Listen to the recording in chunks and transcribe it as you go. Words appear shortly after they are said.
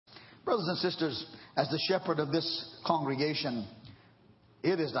Brothers and sisters, as the shepherd of this congregation,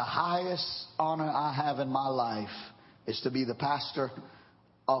 it is the highest honor I have in my life is to be the pastor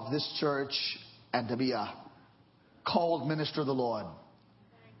of this church and to be a called minister of the Lord.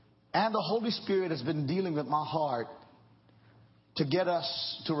 And the Holy Spirit has been dealing with my heart to get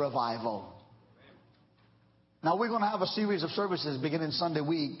us to revival. Now we're going to have a series of services beginning Sunday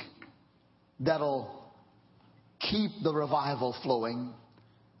week that'll keep the revival flowing.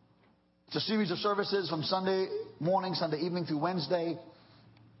 It's a series of services from Sunday morning, Sunday evening through Wednesday.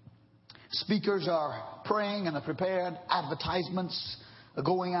 Speakers are praying and are prepared. Advertisements are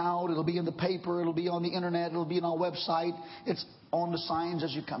going out. It'll be in the paper. It'll be on the internet. It'll be on our website. It's on the signs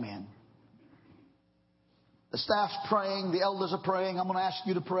as you come in. The staff's praying. The elders are praying. I'm going to ask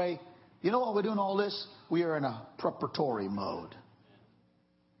you to pray. You know what we're doing all this? We are in a preparatory mode.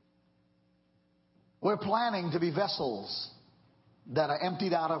 We're planning to be vessels that are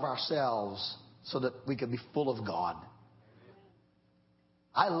emptied out of ourselves so that we can be full of God.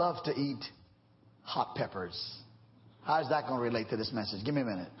 I love to eat hot peppers. How is that going to relate to this message? Give me a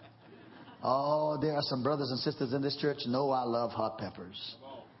minute. Oh, there are some brothers and sisters in this church know I love hot peppers.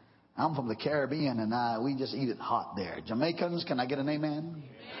 I'm from the Caribbean and we just eat it hot there. Jamaicans, can I get an amen?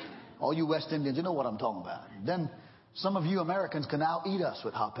 All you West Indians, you know what I'm talking about. Then some of you Americans can now eat us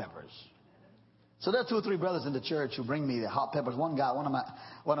with hot peppers. So there are 2 or 3 brothers in the church who bring me the hot peppers. One guy, one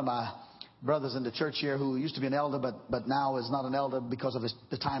of my brothers in the church here who used to be an elder but now is not an elder because of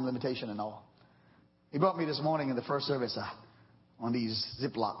the time limitation and all. He brought me this morning in the first service on these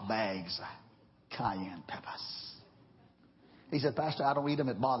Ziploc bags, cayenne peppers. He said, Pastor, I don't eat them.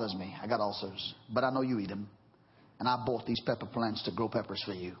 It bothers me. I got ulcers. But I know you eat them. And I bought these pepper plants to grow peppers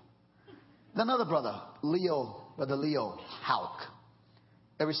for you. Then another brother, Brother Leo Hauk.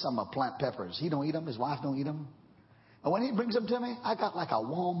 Every summer plant peppers. He don't eat them. His wife don't eat them. And when he brings them to me, I got like a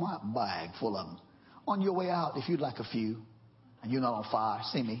Walmart bag full of them. On your way out, if you'd like a few, and you're not on fire,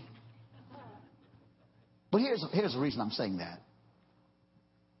 see me. But here's the reason I'm saying that.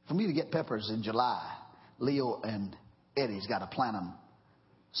 For me to get peppers in July, Leo and Eddie's got to plant them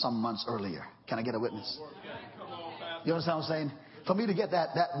some months earlier. Can I get a witness? You understand what I'm saying? For me to get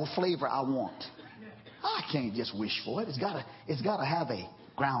that flavor I want, I can't just wish for it. It's got to have a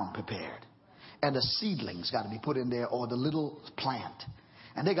ground prepared. And the seedlings got to be put in there, or the little plant.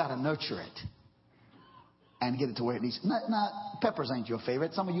 And they got to nurture it and get it to where it needs. Now, peppers ain't your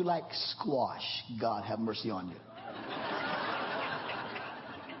favorite. Some of you like squash. God have mercy on you.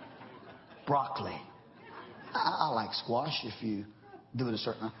 Broccoli. I like squash if you do it a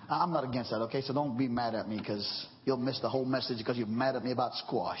certain. I'm not against that, okay? So don't be mad at me because you'll miss the whole message because you're mad at me about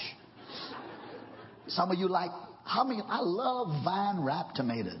squash. Some of you like, I love vine wrapped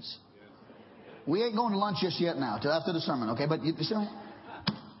tomatoes. We ain't going to lunch just yet now, till after the sermon, okay? But you see,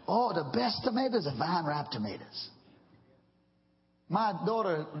 oh, the best tomatoes are vine wrapped tomatoes. My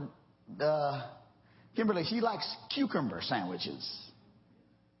daughter, Kimberly, she likes cucumber sandwiches.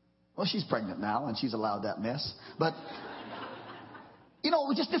 Well, she's pregnant now, and she's allowed that mess. But,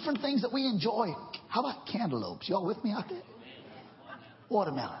 just different things that we enjoy. How about cantaloupes? Y'all with me out there?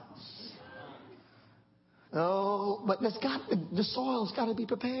 Watermelons. Oh, but the soil's got to be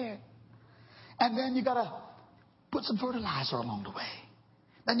prepared. And then you got to put some fertilizer along the way.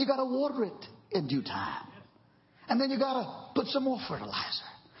 Then you got to water it in due time. And then you got to put some more fertilizer.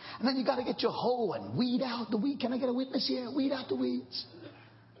 And then you got to get your hoe and weed out the weed. Can I get a witness here? Weed out the weeds.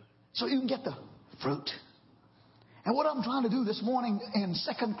 So you can get the fruit. And what I'm trying to do this morning in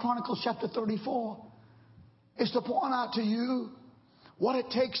 2 Chronicles chapter 34 is to point out to you what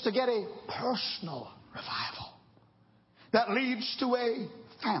it takes to get a personal revival that leads to a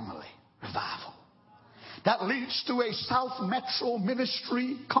family revival, that leads to a South Metro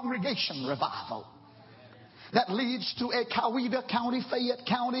Ministry congregation revival, that leads to a Coweta County, Fayette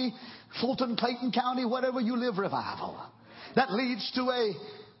County, Fulton Clayton County, whatever you live revival, that leads to a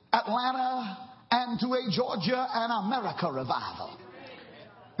Atlanta and to a Georgia and America revival.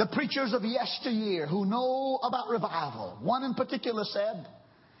 The preachers of yesteryear who know about revival, one in particular said,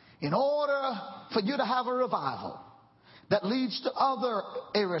 in order for you to have a revival that leads to other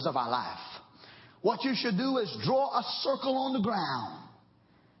areas of our life, what you should do is draw a circle on the ground.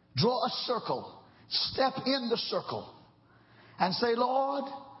 Draw a circle. Step in the circle. And say, Lord,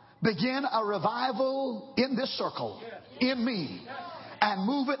 begin a revival in this circle, in me. And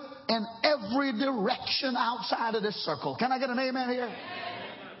move it in every direction outside of this circle. Can I get an amen here?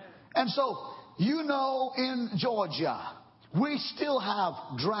 And so, in Georgia, we still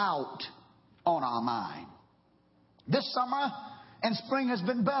have drought on our mind. This summer and spring has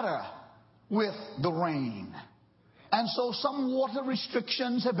been better with the rain. And so some water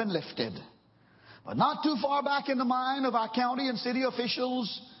restrictions have been lifted. But not too far back in the mind of our county and city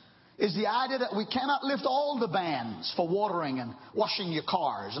officials is the idea that we cannot lift all the bans for watering and washing your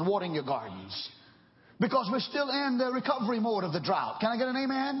cars and watering your gardens, because we're still in the recovery mode of the drought. Can I get an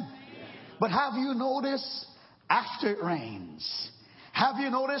amen? But have you noticed after it rains, have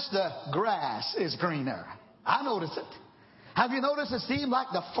you noticed the grass is greener? I noticed it. Have you noticed it seemed like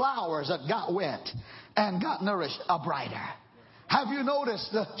the flowers that got wet and got nourished are brighter? Have you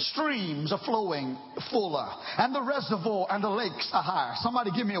noticed the streams are flowing fuller and the reservoir and the lakes are higher?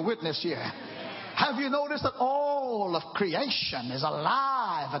 Somebody give me a witness here. Have you noticed that all of creation is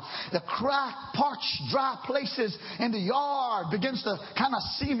alive? And the cracked, parched, dry places in the yard begins to kind of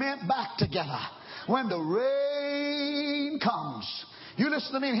cement back together when the rain comes. You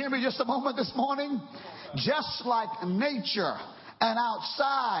listen to me and hear me just a moment this morning. Just like nature and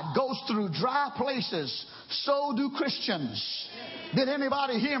outside goes through dry places, so do Christians. Did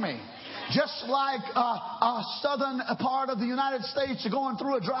anybody hear me? Just like a southern part of the United States are going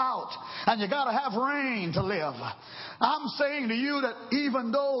through a drought, and you got to have rain to live. I'm saying to you that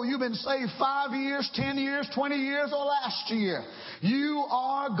even though you've been saved 5 years, 10 years, 20 years, or last year, you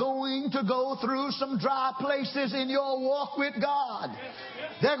are going to go through some dry places in your walk with God.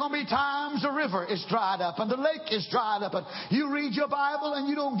 There are going to be times the river is dried up and the lake is dried up, and you read your Bible and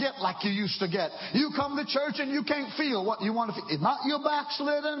you don't get like you used to get. You come to church and you can't feel what you want to feel. Not you're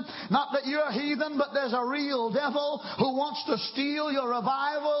backslidden, not that you're a heathen, but there's a real devil who wants to steal your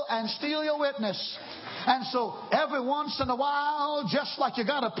revival and steal your witness. And so every once in a while, just like you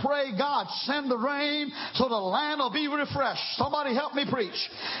got to pray, God, send the rain so the land will be refreshed. Somebody help me preach.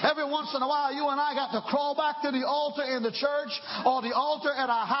 Every once in a while, you and I got to crawl back to the altar in the church, or the altar at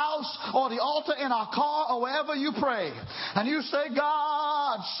our house, or the altar in our car, or wherever you pray. And you say,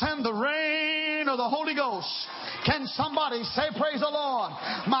 God, send the rain of the Holy Ghost. Can somebody say, praise the Lord?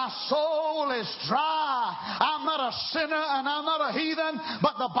 My soul is dry. I'm not a sinner and I'm not a heathen,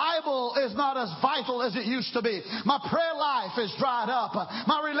 but the Bible is not as vital as it used to be. My prayer life is dried up.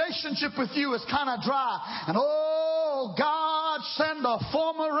 My relationship with you is kind of dry. And oh, God, send the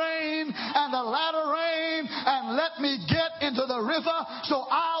former rain and the latter rain and let me get into the river, so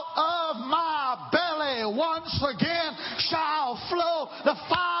out of my belly once again shall flow the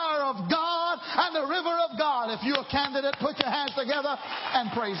fire of God and the river of God. If you're a candidate, put your hands together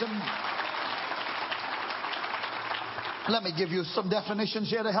and praise Him. Let me give you some definitions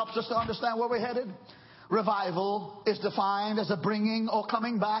here that helps us to understand where we're headed. Revival is defined as a bringing or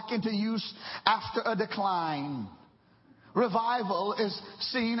coming back into use after a decline. Revival is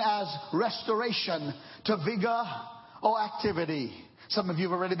seen as restoration to vigor or activity. Some of you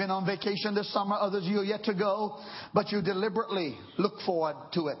have already been on vacation this summer. Others of you are yet to go. But you deliberately look forward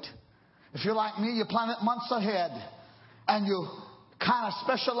to it. If you're like me, you plan it months ahead. And you kind of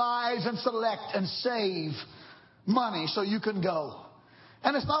specialize and select and save money so you can go.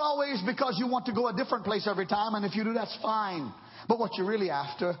 And it's not always because you want to go a different place every time. And if you do, that's fine. But what you're really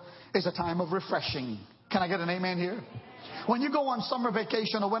after is a time of refreshing. Can I get an amen here? When you go on summer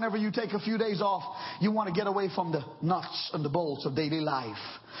vacation or whenever you take a few days off, you want to get away from the nuts and the bolts of daily life.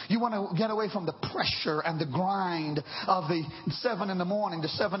 You want to get away from the pressure and the grind of the 7 in the morning to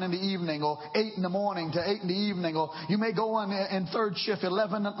 7 in the evening, or 8 in the morning to 8 in the evening, or you may go on in third shift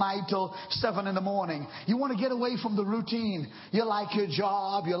 11 at night till 7 in the morning. You want to get away from the routine. You like your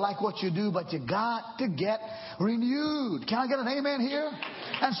job, you like what you do, but you got to get renewed. Can I get an amen here?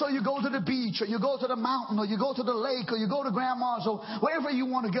 And so you go to the beach, or you go to the mountain, or you go to the lake, or you go to grandma's, or wherever you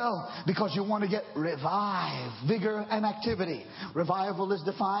want to go, because you want to get revived, vigor and activity. Revival is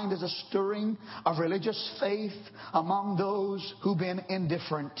defined as a stirring of religious faith among those who've been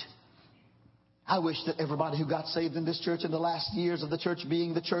indifferent. I wish that everybody who got saved in this church in the last years of the church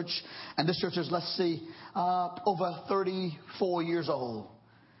being the church, and this church is, let's see, over 34 years old.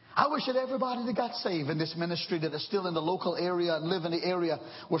 I wish that everybody that got saved in this ministry that is still in the local area and live in the area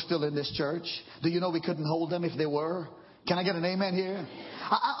were still in this church. Do you know we couldn't hold them if they were? Can I get an amen here?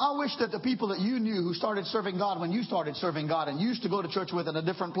 I wish that the people that you knew who started serving God when you started serving God and used to go to church with in a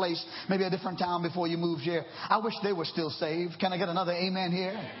different place, maybe a different town before you moved here, I wish they were still saved. Can I get another amen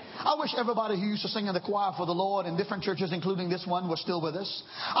here? I wish everybody who used to sing in the choir for the Lord in different churches, including this one, was still with us.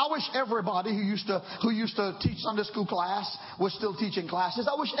 I wish everybody who used to teach Sunday school class was still teaching classes.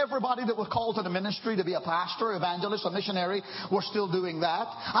 I wish everybody that was called to the ministry to be a pastor, evangelist, or missionary were still doing that.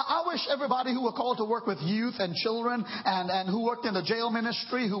 I wish everybody who were called to work with youth and children and who worked in the jail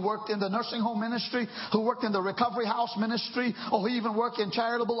ministry, who worked in the nursing home ministry, who worked in the recovery house ministry, or who even work in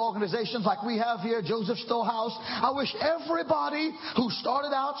charitable organizations like we have here, Joseph Stowe House. I wish everybody who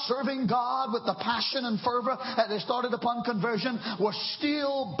started out serving God with the passion and fervor that they started upon conversion were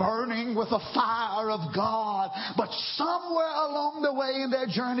still burning with the fire of God. But somewhere along the way in their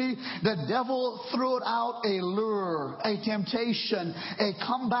journey, the devil threw out a lure, a temptation, a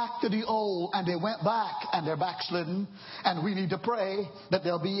come back to the old, and they went back and they're backslidden. And we need to pray that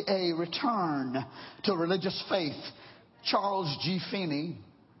there'll be a return to religious faith. Charles G. Finney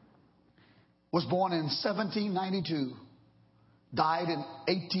was born in 1792, died in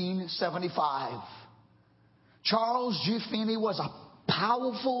 1875. Charles G. Finney was a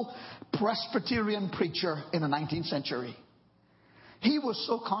powerful Presbyterian preacher in the 19th century. He was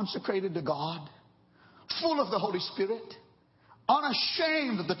so consecrated to God, full of the Holy Spirit,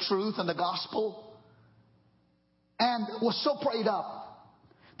 unashamed of the truth and the gospel, and was so prayed up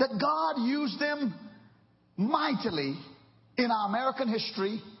that God used them mightily in our American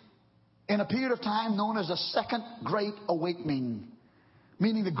history in a period of time known as the Second Great Awakening,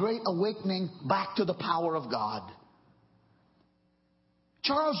 meaning the Great Awakening back to the power of God.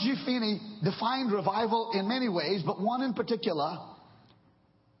 Charles G. Finney defined revival in many ways, but one in particular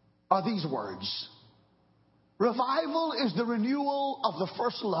are these words. Revival is the renewal of the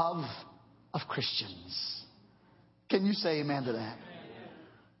first love of Christians. Can you say amen to that?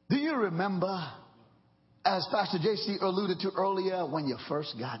 Do you remember, as Pastor J.C. alluded to earlier, when you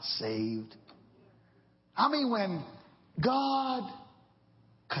first got saved? I mean, when God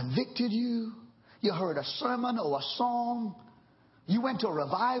convicted you, you heard a sermon or a song, you went to a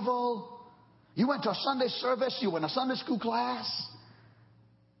revival, you went to a Sunday service, you were in a Sunday school class,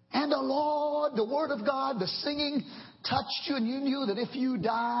 and the Lord, the Word of God, the singing touched you, and you knew that if you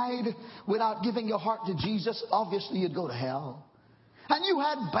died without giving your heart to Jesus, obviously you'd go to hell. And you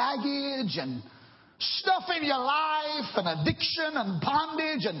had baggage and stuff in your life and addiction and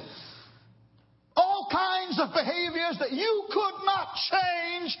bondage and all kinds of behaviors that you could not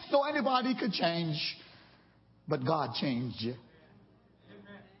change, though anybody could change. But God changed you.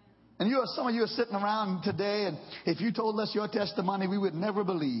 And some of you are sitting around today, and if you told us your testimony, we would never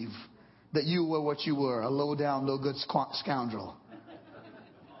believe that you were what you were, a low down, no good scoundrel.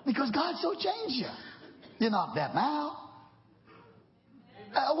 Because God so changed you. You're not that now.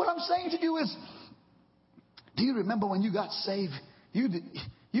 What I'm saying to you is, do you remember when you got saved? You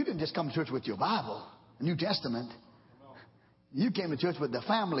didn't just come to church with your Bible, New Testament. You came to church with the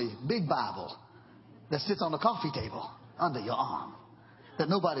family big Bible that sits on the coffee table under your arm that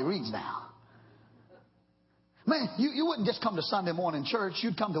nobody reads now. Man, you wouldn't just come to Sunday morning church.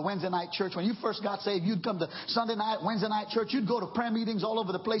 You'd come to Wednesday night church. When you first got saved, you'd come to Sunday night, Wednesday night church. You'd go to prayer meetings all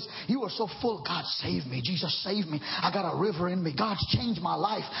over the place. You were so full. God saved me. Jesus saved me. I got a river in me. God's changed my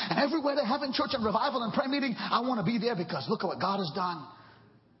life. And everywhere they're having church and revival and prayer meeting, I want to be there because look at what God has done.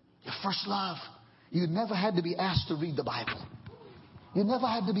 Your first love. You never had to be asked to read the Bible. You never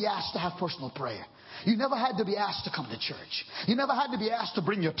had to be asked to have personal prayer. You never had to be asked to come to church. You never had to be asked to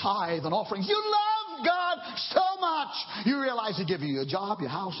bring your tithe and offerings. You love God so much. You realize He gave you your job, your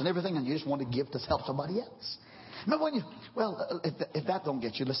house, and everything, and you just want to give to help somebody else. Remember when if that don't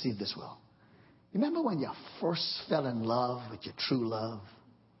get you, let's see if this will. Remember when you first fell in love with your true love?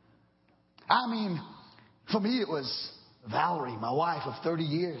 I mean, for me it was Valerie, my wife of 30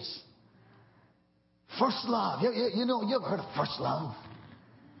 years. First love. You know, you ever heard of first love?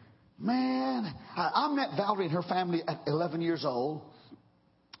 Man, I met Valerie and her family at 11 years old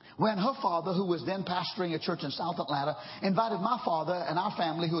when her father, who was then pastoring a church in South Atlanta, invited my father and our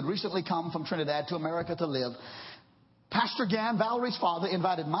family, who had recently come from Trinidad to America to live. Pastor Gann, Valerie's father,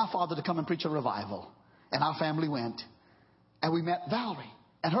 invited my father to come and preach a revival. And our family went. And we met Valerie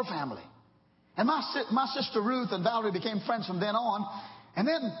and her family. And my sister Ruth and Valerie became friends from then on. And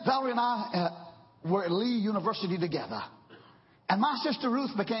then Valerie and I were at Lee University together. And my sister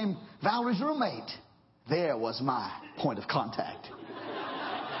Ruth became Valerie's roommate. There was my point of contact.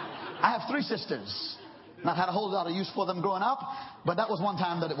 I have 3 sisters. Not had a whole lot of use for them growing up, but that was one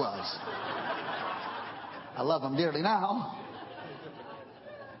time that it was. I love them dearly now.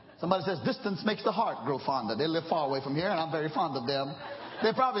 Somebody says distance makes the heart grow fonder. They live far away from here, and I'm very fond of them.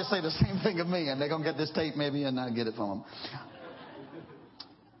 They probably say the same thing of me, and they're going to get this tape maybe, and I'll get it from them.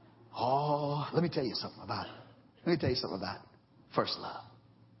 Oh, let me tell you something about first love.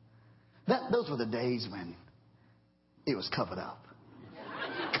 Those were the days when it was covered up.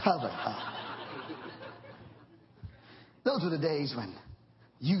 Covered up. Those were the days when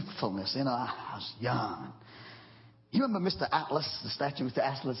youthfulness, I was young. You remember Mr. Atlas, the statue of Mr.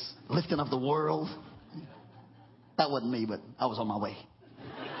 Atlas, lifting up the world? That wasn't me, but I was on my way.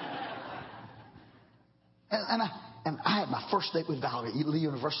 And I had my first date with Valerie at Lee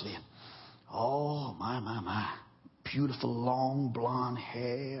University. And oh, my. beautiful long blonde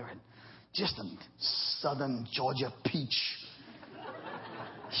hair and just a southern Georgia peach.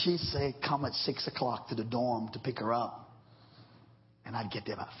 She'd say, come at 6 o'clock to the dorm to pick her up. And I'd get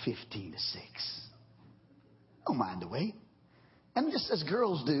there about 15 to 6. Don't mind the wait. And just as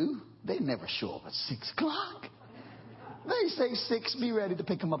girls do, they never show up at 6 o'clock. They say 6, be ready to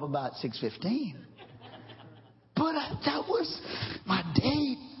pick them up about 6:15. But that was my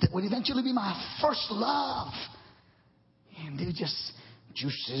date that would eventually be my first love. And they were just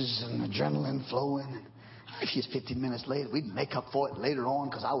juices and adrenaline flowing. And if it's 15 minutes later, we'd make up for it later on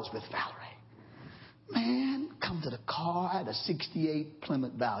because I was with Valerie. Man, come to the car. I had a 68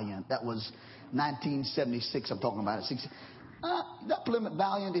 Plymouth Valiant. That was 1976 I'm talking about. That Plymouth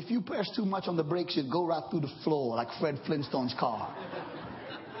Valiant, if you press too much on the brakes, it'd go right through the floor like Fred Flintstone's car.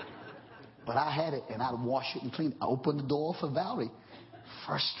 But I had it, and I'd wash it and clean it. I opened the door for Valerie.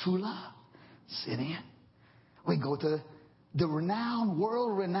 First true love. Sit in. We go to the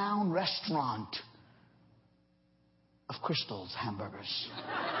world-renowned restaurant of Crystal's Hamburgers.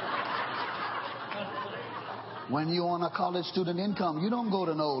 When you're on a college student income, you don't go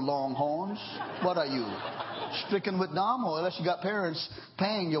to no Longhorns. What are you, stricken with dumb, or unless you got parents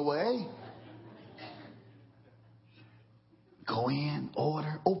paying your way? Go in,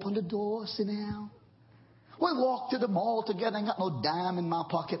 order, open the door, sit down. We walked to the mall together. I ain't got no dime in my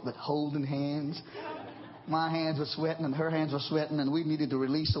pocket, but holding hands. My hands were sweating and her hands were sweating, and we needed to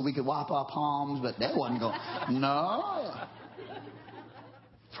release so we could wipe our palms, but that wasn't going. No.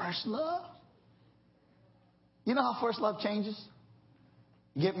 First love. You know how first love changes?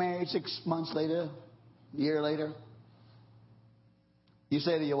 You get married 6 months later, a year later. You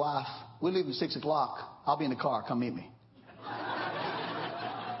say to your wife, we're leaving at 6 o'clock. I'll be in the car. Come meet me.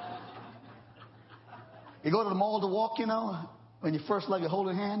 You go to the mall to walk, when you first love, you're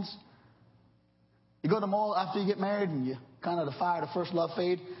holding hands. You go to the mall after you get married and you kind of the fire, the first love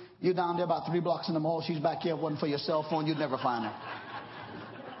fade. You're down there about 3 blocks in the mall. She's back here. If it wasn't for your cell phone, you'd never find her.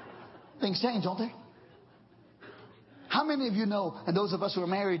 Things change, don't they? How many of you know, and those of us who are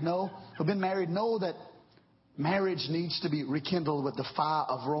married know, who've been married know that marriage needs to be rekindled with the fire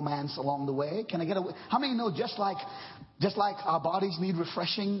of romance along the way? Can I get away? How many know just like our bodies need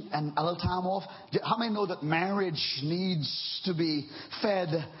refreshing and a little time off, how many know that marriage needs to be fed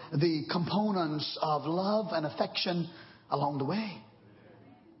the components of love and affection along the way?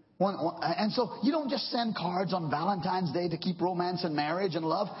 And so you don't just send cards on Valentine's Day to keep romance and marriage and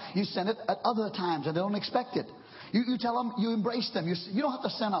love. You send it at other times and they don't expect it. You tell them, you embrace them. You don't have to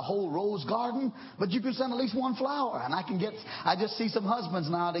send a whole rose garden, but you can send at least one flower. And I just see some husbands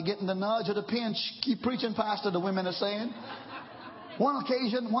now, they're getting the nudge or the pinch. Keep preaching, Pastor, the women are saying.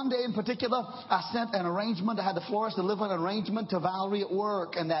 One day in particular, I sent an arrangement. I had the florist deliver an arrangement to Valerie at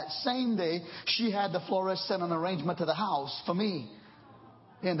work. And that same day, she had the florist send an arrangement to the house for me.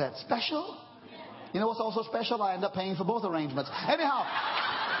 Isn't that special? You know what's also special? I end up paying for both arrangements. Anyhow.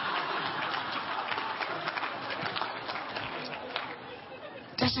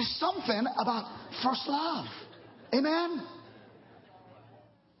 This is something about first love. Amen?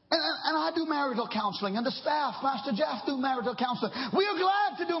 And I do marital counseling, and the staff, Pastor Jeff, do marital counseling. We are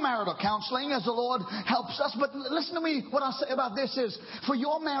glad to do marital counseling as the Lord helps us. But listen to me. What I say about this is, for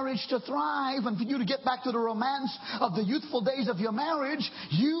your marriage to thrive and for you to get back to the romance of the youthful days of your marriage,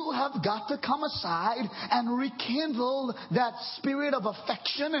 you have got to come aside and rekindle that spirit of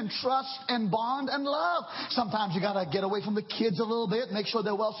affection and trust and bond and love. Sometimes you got to get away from the kids a little bit, make sure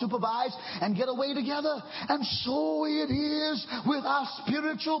they're well supervised, and get away together. And so it is with our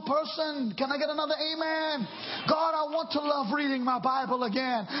spiritual person. Can I get another amen? God, I want to love reading my Bible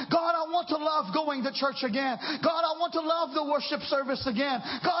again. God, I want to love going to church again. God, I want to love the worship service again.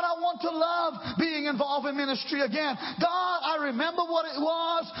 God, I want to love being involved in ministry again. God, I remember what it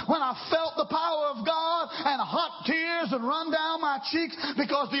was when I felt the power of God and hot tears would run down my cheeks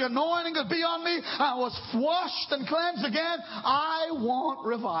because the anointing would be on me. I was washed and cleansed again. I want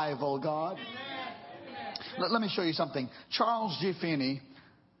revival, God. Let me show you something. Charles G. Finney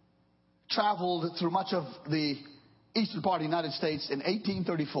traveled through much of the eastern part of the United States in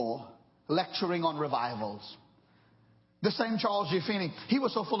 1834, lecturing on revivals. The same Charles G. Finney, he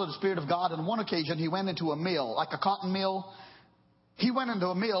was so full of the Spirit of God, on one occasion he went into a mill, like a cotton mill. He went into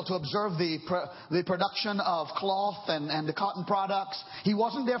a mill to observe the production of cloth and the cotton products. He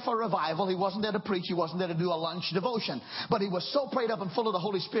wasn't there for revival. He wasn't there to preach. He wasn't there to do a lunch devotion. But he was so prayed up and full of the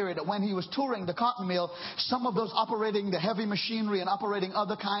Holy Spirit that when he was touring the cotton mill, some of those operating the heavy machinery and operating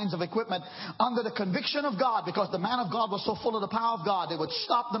other kinds of equipment, under the conviction of God, because the man of God was so full of the power of God, they would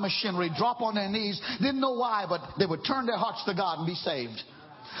stop the machinery, drop on their knees, didn't know why, but they would turn their hearts to God and be saved.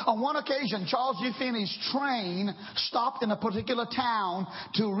 On one occasion, Charles G. Finney's train stopped in a particular town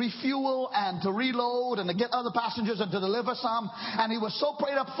to refuel and to reload and to get other passengers and to deliver some. And he was so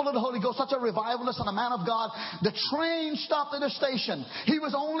prayed up, full of the Holy Ghost, such a revivalist and a man of God. The train stopped at a station. He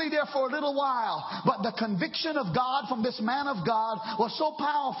was only there for a little while, but the conviction of God from this man of God was so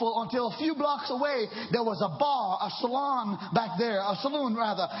powerful until a few blocks away there was a bar, a salon back there, a saloon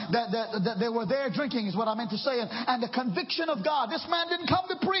rather, that they were there drinking is what I meant to say. And the conviction of God, this man didn't come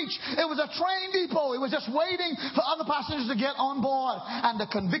to preach. It was a train depot. He was just waiting for other passengers to get on board. And the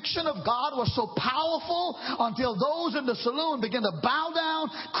conviction of God was so powerful until those in the saloon began to bow down,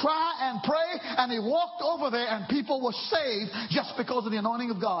 cry and pray. And he walked over there and people were saved just because of the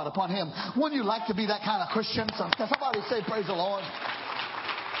anointing of God upon him. Wouldn't you like to be that kind of Christian? Can somebody say praise the Lord?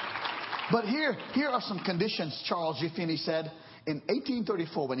 But here are some conditions Charles G. Finney said in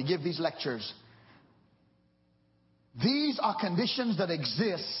 1834 when he gave these lectures. These are conditions that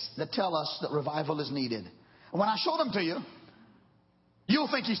exist that tell us that revival is needed. And when I show them to you, you'll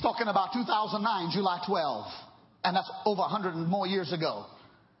think he's talking about 2009, July 12. And that's over 100 and more years ago.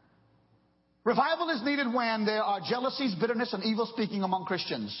 Revival is needed when there are jealousies, bitterness, and evil speaking among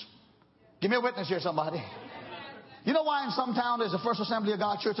Christians. Give me a witness here, somebody. You know why in some town there's a First Assembly of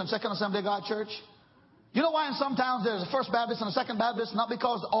God Church and Second Assembly of God Church? You know why in some towns there's a First Baptist and a Second Baptist? Not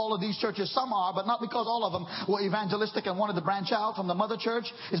because all of these churches, some are, but not because all of them were evangelistic and wanted to branch out from the mother church.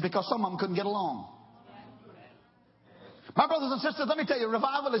 It's because some of them couldn't get along. My brothers and sisters, let me tell you,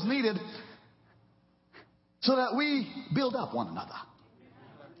 revival is needed so that we build up one another.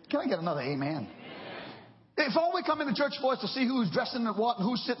 Can I get another amen? If all we come into church for is to see who's dressing and what, and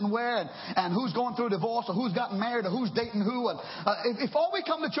who's sitting where, and who's going through a divorce, or who's gotten married, or who's dating who, and if all we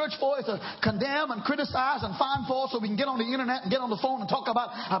come to church for is to condemn and criticize and find fault so we can get on the internet and get on the phone and talk about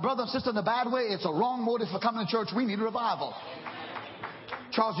our brother and sister in a bad way, it's a wrong motive for coming to church. We need a revival.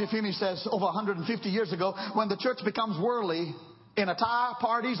 Charles G. Finney says over 150 years ago, when the church becomes worldly in attire,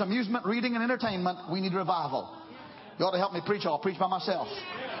 parties, amusement, reading, and entertainment, we need revival. You ought to help me preach. I'll preach by myself.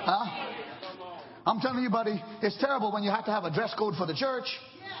 Huh? I'm telling you, buddy, it's terrible when you have to have a dress code for the church.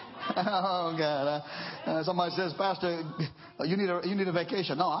 Oh, God. Somebody says, Pastor, you need a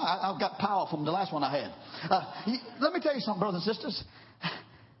vacation. No, I've got power from the last one I had. Let me tell you something, brothers and sisters.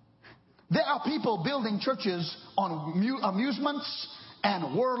 There are people building churches on amusements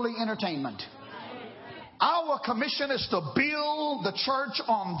and worldly entertainment. Our commission is to build the church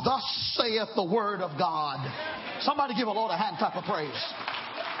on thus saith the word of God. Somebody give a Lord a hand clap of praise.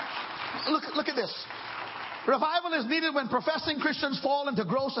 Look at this. Revival is needed when professing Christians fall into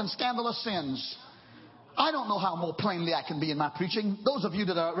gross and scandalous sins. I don't know how more plainly I can be in my preaching. Those of you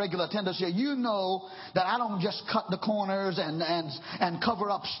that are regular attenders here, you know that I don't just cut the corners and cover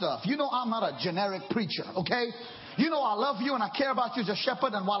up stuff. You know I'm not a generic preacher, okay? You know I love you and I care about you as a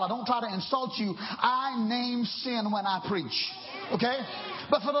shepherd, and while I don't try to insult you, I name sin when I preach, okay?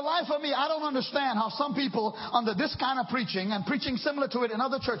 But for the life of me, I don't understand how some people under this kind of preaching and preaching similar to it in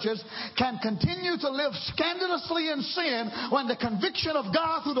other churches can continue to live scandalously in sin when the conviction of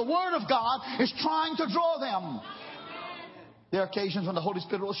God through the Word of God is trying to draw them. There are occasions when the Holy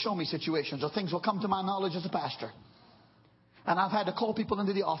Spirit will show me situations or things will come to my knowledge as a pastor. And I've had to call people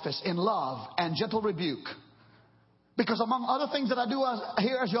into the office in love and gentle rebuke. Because among other things that I do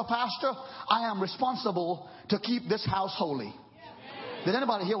here as your pastor, I am responsible to keep this house holy. Did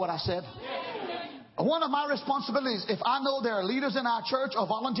anybody hear what I said? One of my responsibilities, if I know there are leaders in our church or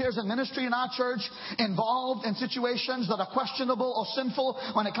volunteers in ministry in our church involved in situations that are questionable or sinful,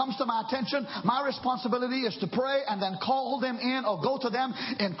 when it comes to my attention, my responsibility is to pray and then call them in or go to them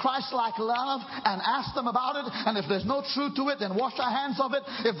in Christ-like love and ask them about it. And if there's no truth to it, then wash our hands of it.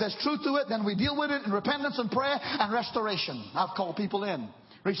 If there's truth to it, then we deal with it in repentance and prayer and restoration. I've called people in.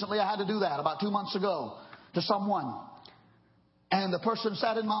 Recently I had to do that about 2 months ago to someone. And the person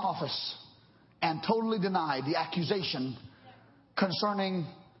sat in my office and totally denied the accusation concerning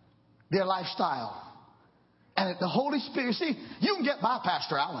their lifestyle. And the Holy Spirit, see, you can get by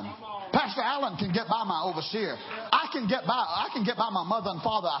Pastor Allen. Pastor Allen can get by my overseer. I can get by my mother and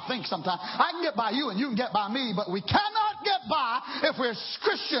father, I think sometimes. I can get by you and you can get by me, but we cannot get by if we're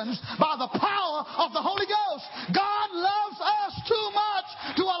Christians by the power of the Holy Ghost. God loves us too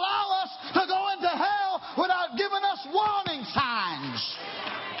much to allow us to go into hell without giving us warning signs.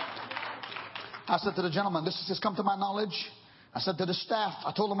 I said to the gentleman, this has just come to my knowledge. I said to the staff,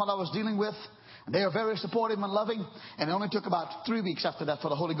 I told them what I was dealing with. And they are very supportive and loving. And it only took about 3 weeks after that for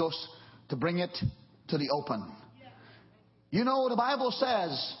the Holy Ghost to bring it to the open. You know, the Bible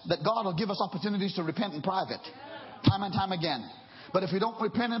says that God will give us opportunities to repent in private, time and time again. But if we don't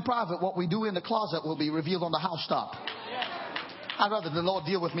repent in private, what we do in the closet will be revealed on the housetop. I'd rather the Lord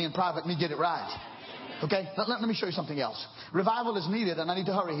deal with me in private and me get it right. Okay, let me show you something else. Revival is needed, and I need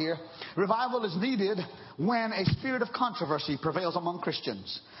to hurry here. Revival is needed when a spirit of controversy prevails among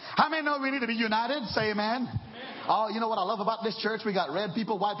Christians. How many know we need to be united? Say amen. Oh, you know what I love about this church? We got red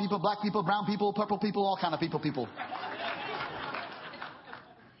people, white people, black people, brown people, purple people, all kind of people.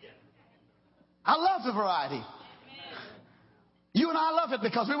 I love the variety. You and I love it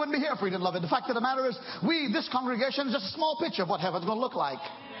because we wouldn't be here if we didn't love it. The fact of the matter is, this congregation is just a small picture of what heaven's going to look like.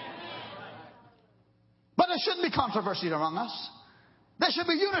 But there shouldn't be controversy among us. There should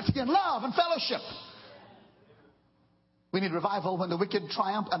be unity and love and fellowship. We need revival when the wicked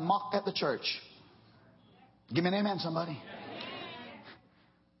triumph and mock at the church. Give me an amen, somebody.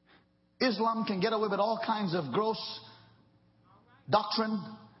 Islam can get away with all kinds of gross doctrine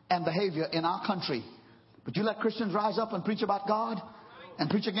and behavior in our country. But you let Christians rise up and preach about God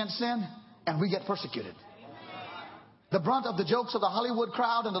and preach against sin, and we get persecuted. The brunt of the jokes of the Hollywood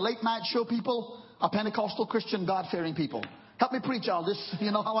crowd and the late night show people are Pentecostal Christian God-fearing people. Help me preach all this.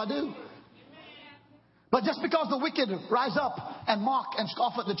 You know how I do. But just because the wicked rise up and mock and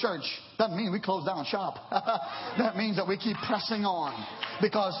scoff at the church doesn't mean we close down shop. That means that we keep pressing on,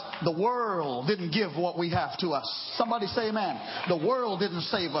 because the world didn't give what we have to us. Somebody say amen. The world didn't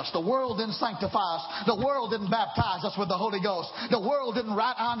save us. The world didn't sanctify us. The world didn't baptize us with the Holy Ghost. The world didn't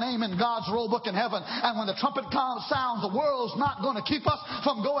write our name in God's roll book in heaven. And when the trumpet sounds, the world's not going to keep us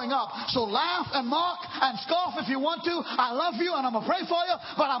from going up. So laugh and mock and scoff if you want to. I love you and I'm going to pray for you,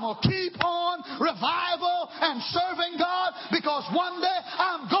 but I'm going to keep on revival and serving God, because one day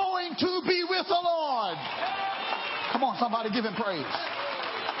I'm going to be with the Lord. Come on, somebody, give him praise.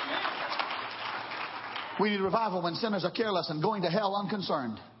 We need revival when sinners are careless and going to hell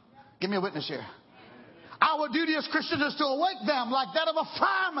unconcerned. Give me a witness here. Our duty as Christians is to awake them like that of a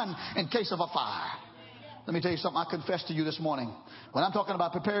fireman in case of a fire. Let me tell you something I confess to you this morning. When I'm talking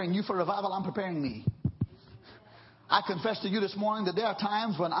about preparing you for revival, I'm preparing me. I confess to you this morning that there are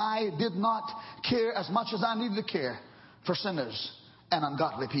times when I did not care as much as I needed to care for sinners and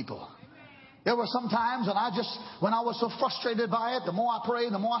ungodly people. There were some times when I was so frustrated by it, the more I pray,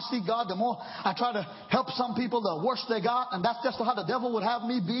 the more I seek God, the more I try to help some people, the worse they got. And that's just how the devil would have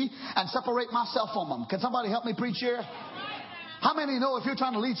me be, and separate myself from them. Can somebody help me preach here? How many know if you're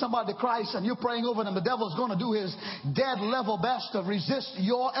trying to lead somebody to Christ and you're praying over them, the devil's going to do his dead level best to resist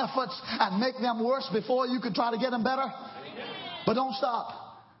your efforts and make them worse before you can try to get them better? But don't stop.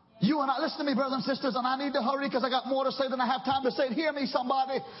 You and I, listen to me, brothers and sisters, and I need to hurry because I got more to say than I have time to say. Hear me,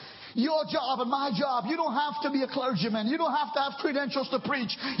 somebody. Your job and my job, you don't have to be a clergyman. You don't have to have credentials to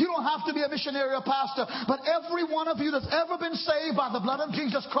preach. You don't have to be a missionary or pastor. But every one of you that's ever been saved by the blood of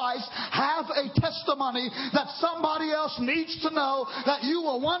Jesus Christ have a testimony that somebody else needs to know that you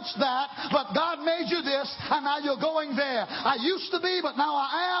were once that, but God made you this, and now you're going there. I used to be, but now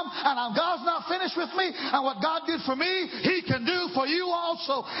I am, and God's not finished with me. And what God did for me, He can do for you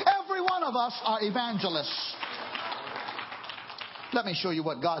also. Every one of us are evangelists. Let me show you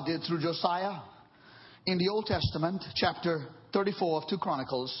what God did through Josiah. In the Old Testament, chapter 34 of 2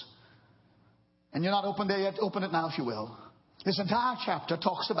 Chronicles. And you're not open there yet. Open it now if you will. This entire chapter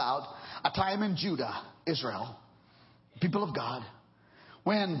talks about a time in Judah, Israel, people of God,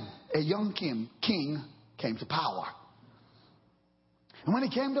 when a young king came to power. And when he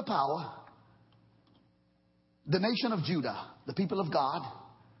came to power, the nation of Judah, the people of God,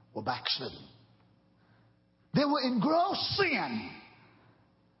 were backslidden. They were in gross sin.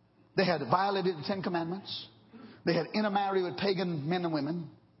 They had violated the 10 Commandments. They had intermarried with pagan men and women.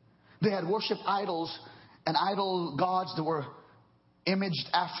 They had worshipped idols and idol gods that were imaged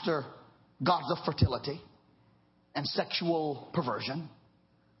after gods of fertility and sexual perversion.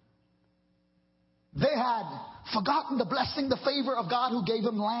 They had forgotten the blessing, the favor of God, who gave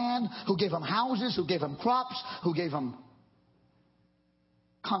them land, who gave them houses, who gave them crops, who gave them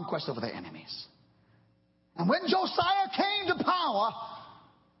conquest over their enemies. And when Josiah came to power,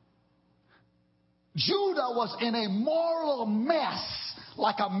 Judah was in a moral mess,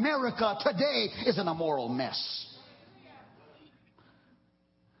 like America today is in a moral mess.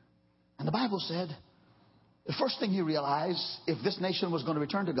 And the Bible said the first thing he realized, if this nation was going to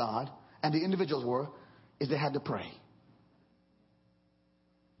return to God, and the individuals were, is they had to pray.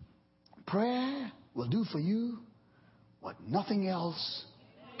 Prayer will do for you what nothing else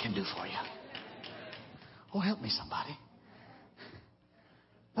can do for you. Oh, help me, somebody.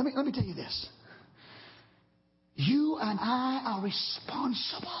 Let me tell you this. You and I are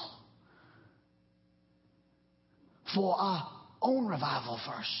responsible for our own revival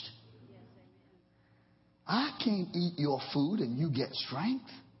first. I can't eat your food and you get strength.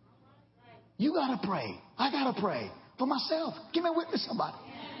 You got to pray. I got to pray for myself. Give me a witness, somebody.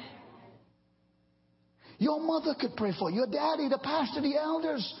 Your mother could pray for you, your daddy, the pastor, the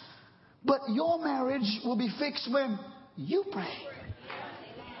elders. But your marriage will be fixed when you pray.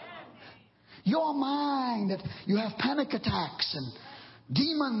 Your mind, that you have panic attacks and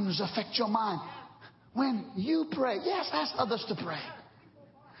demons affect your mind. When you pray, yes, ask others to pray.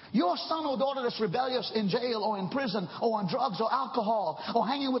 Your son or daughter that's rebellious in jail or in prison or on drugs or alcohol or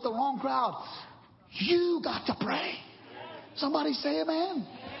hanging with the wrong crowd, you got to pray. Somebody say amen.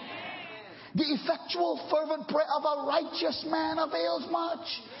 The effectual fervent prayer of a righteous man avails much.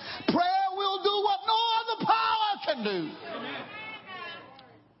 Prayer will do what no other power can do.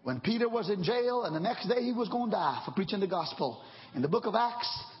 When Peter was in jail and the next day he was going to die for preaching the gospel, in the book of Acts,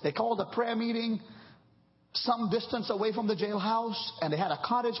 they called a prayer meeting some distance away from the jailhouse, and they had a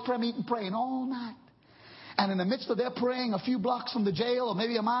cottage prayer meeting praying all night. And in the midst of their praying, a few blocks from the jail, or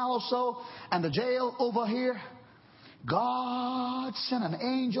maybe a mile or so, and the jail over here, God sent an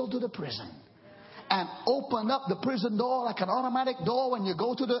angel to the prison and opened up the prison door like an automatic door when you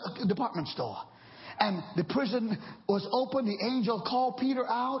go to the department store. And the prison was open. The angel called Peter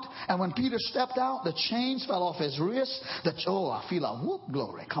out. And when Peter stepped out, the chains fell off his wrists. I feel a whoop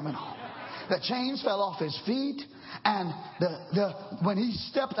glory coming on. The chains fell off his feet. And when he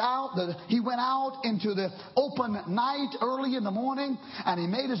stepped out, he went out into the open night early in the morning. And he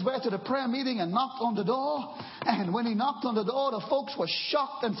made his way to the prayer meeting and knocked on the door. And when he knocked on the door, the folks were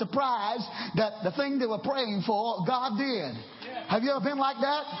shocked and surprised that the thing they were praying for, God did. Have you ever been like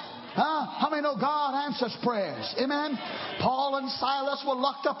that? How many know God answers prayers? Amen. Paul and Silas were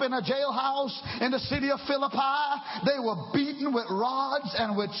locked up in a jailhouse in the city of Philippi. They were beaten with rods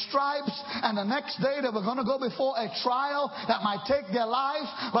and with stripes. And the next day they were going to go before a trial that might take their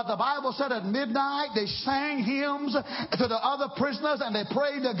life. But the Bible said at midnight they sang hymns to the other prisoners and they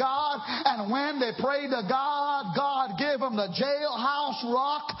prayed to God. And when they prayed to God, God gave them the jailhouse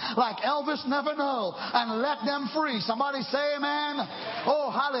rock like Elvis never knew and let them free. Somebody say amen.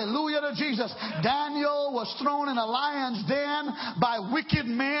 Oh, hallelujah. Hallelujah to Jesus. Daniel was thrown in a lion's den by wicked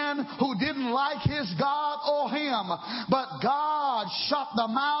men who didn't like his God or him. But God shut the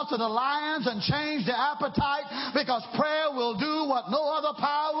mouths of the lions and changed their appetite, because prayer will do what no other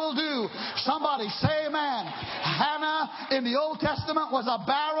power will do. Somebody say amen. Hannah in the Old Testament was a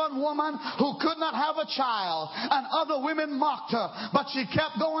barren woman who could not have a child, and other women mocked her, but she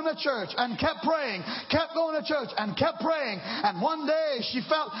kept going to church and kept praying, kept going to church and kept praying. And one day she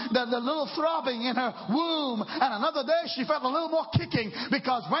felt the little throbbing in her womb, and another day she felt a little more kicking,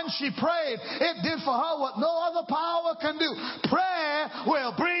 because when she prayed, it did for her what no other power can do. Prayer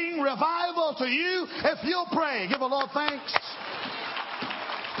will bring revival to you if you'll pray. Give the Lord thanks.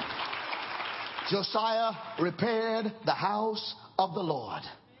 Josiah repaired the house of the Lord.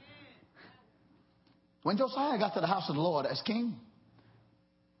 When Josiah got to the house of the Lord as king,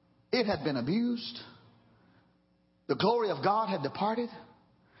 it had been abused. The glory of God had departed.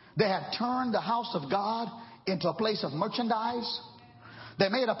 They had turned the house of God into a place of merchandise. They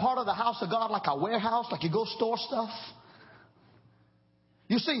made a part of the house of God like a warehouse, like you go store stuff.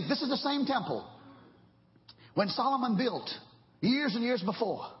 You see, this is the same temple when Solomon built years and years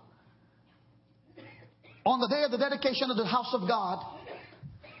before. On the day of the dedication of the house of God,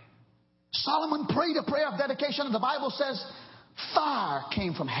 Solomon prayed a prayer of dedication, and the Bible says fire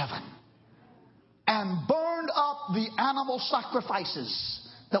came from heaven and burned up the animal sacrifices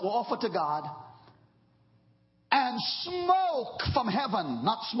that were offered to God, and smoke from heaven,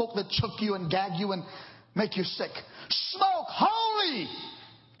 not smoke that choke you and gag you and make you sick. Smoke, holy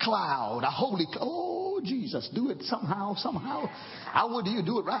cloud, a holy, oh Jesus, do it somehow. How would you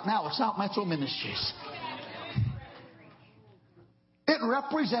do it right now at South Metro Ministries? It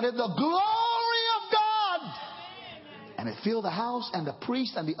represented the glory of God. And it filled the house, and the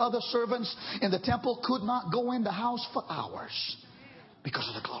priest and the other servants in the temple could not go in the house for hours because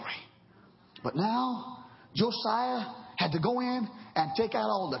of the glory. But now Josiah had to go in and take out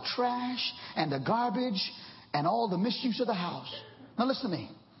all the trash and the garbage and all the misuse of the house. Now listen to me.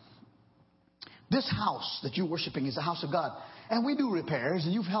 This house that you're worshiping is the house of God. And we do repairs,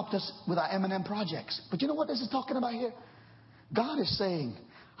 and you've helped us with our M&M projects. But you know what this is talking about here? God is saying,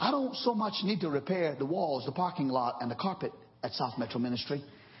 I don't so much need to repair the walls, the parking lot, and the carpet at South Metro Ministry.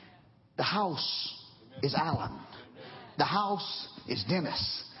 The house is Alan. The house is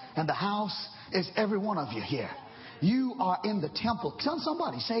Dennis. And the house is every one of you here. You are in the temple. Can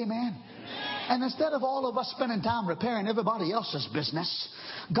somebody say amen? And instead of all of us spending time repairing everybody else's business,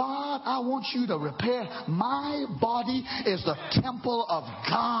 God, I want you to repair. My body is the temple of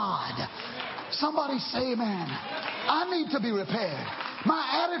God. Somebody say amen. I need to be repaired.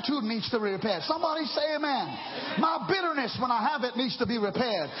 My attitude needs to be repaired. Somebody say amen. My bitterness, when I have it, needs to be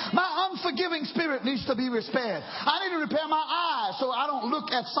repaired. My unforgiving spirit needs to be repaired. I need to repair my eyes so I don't look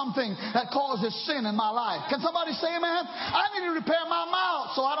at something that causes sin in my life. Can somebody say amen? I need to repair my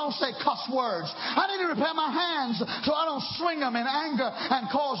mouth so I don't say cuss words. I need to repair my hands so I don't swing them in anger and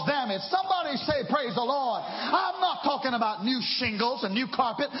cause damage. Somebody say praise the Lord. I'm not talking about new shingles and new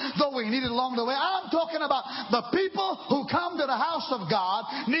carpet, though we need it along the way. I'm talking about the people who come to the house of God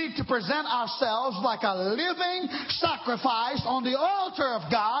need to present ourselves like a living sacrifice on the altar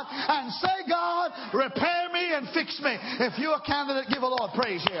of God and say, God, repair me and fix me. If you're a candidate, give the Lord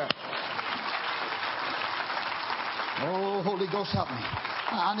praise here. Oh, Holy Ghost, help me.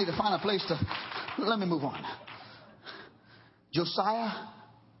 I need to find a place to... Let me move on. Josiah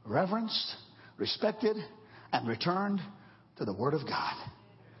reverenced, respected, and returned to the Word of God.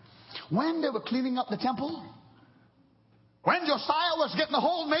 When they were cleaning up the temple, when Josiah was getting the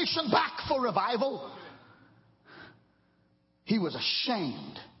whole nation back for revival, he was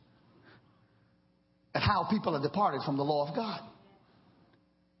ashamed at how people had departed from the law of God.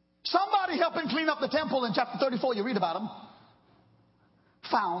 Somebody helping clean up the temple in chapter 34, you read about them,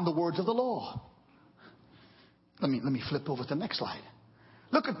 found the words of the law. Let me flip over to the next slide.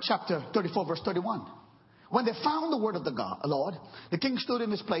 Look at chapter 34, verse 31. When they found the word of the Lord, the king stood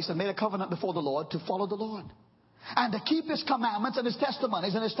in his place and made a covenant before the Lord to follow the Lord, and to keep his commandments and his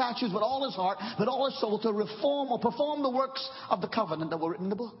testimonies and his statutes with all his heart, with all his soul, to reform or perform the works of the covenant that were written in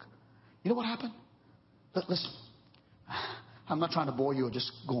the book. You know what happened? Listen, I'm not trying to bore you or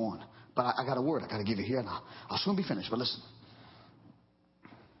just go on, but I got a word I got to give you here, and I'll soon be finished. But listen,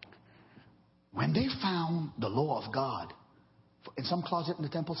 when they found the law of God in some closet in the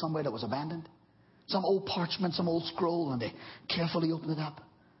temple somewhere that was abandoned, some old parchment, some old scroll, and they carefully opened it up,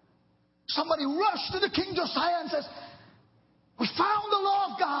 somebody rushed to the king Josiah and says, we found the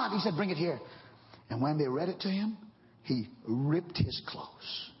law of God. He said, bring it here. And when they read it to him, he ripped his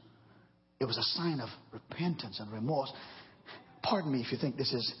clothes. It was a sign of repentance and remorse. Pardon me if you think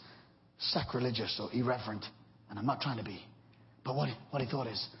this is sacrilegious or irreverent, and I'm not trying to be. But what he thought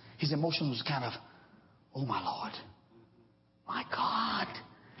is, his emotion was kind of, oh my Lord, my God,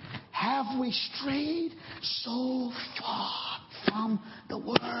 have we strayed so far from the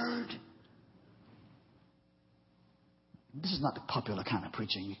Word? This is not the popular kind of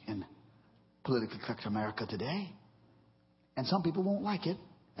preaching in politically correct America today. And some people won't like it,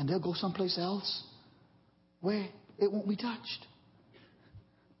 and they'll go someplace else where it won't be touched.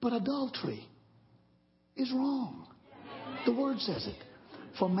 But adultery is wrong. The Word says it.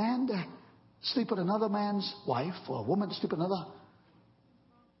 For a man to sleep with another man's wife, or a woman to sleep with another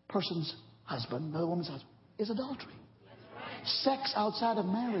person's husband, another woman's husband, is adultery. Sex outside of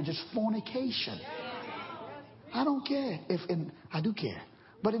marriage is fornication. I don't care I do care.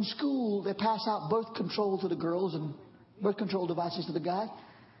 But in school, they pass out birth control to the girls and birth control devices to the guys.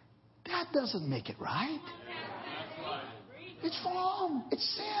 That doesn't make it right. It's wrong.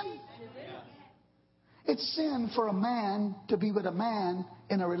 It's sin. It's sin for a man to be with a man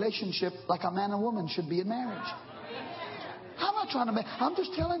in a relationship like a man and woman should be in marriage. I'm not trying to make... I'm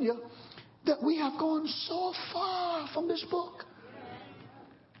just telling you that we have gone so far from this book.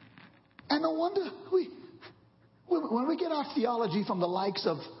 And no wonder when we get our theology from the likes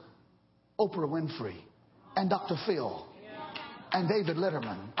of Oprah Winfrey and Dr. Phil and David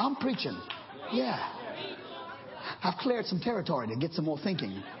Letterman. I'm preaching. Yeah. I've cleared some territory to get some more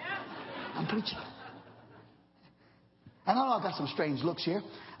thinking. I'm preaching. I know I've got some strange looks here.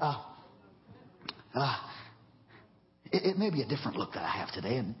 It may be a different look that I have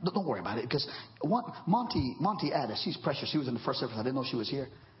today, and don't worry about it, because Monty Addis, she's precious. She was in the first service. I didn't know she was here.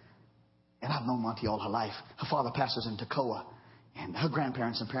 And I've known Monty all her life. Her father pastors in Toccoa, and her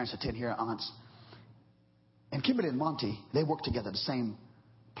grandparents and parents attend here, aunts. And Kimberly and Monty, they work together at the same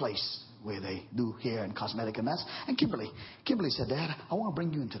place where they do hair and cosmetic and that. And Kimberly said, Dad, I want to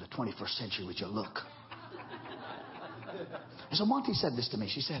bring you into the 21st century with your look. And so Monty said this to me.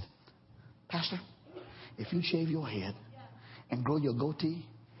 She said, Pastor, if you shave your head and grow your goatee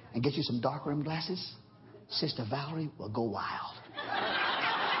and get you some dark rimmed glasses, Sister Valerie will go wild.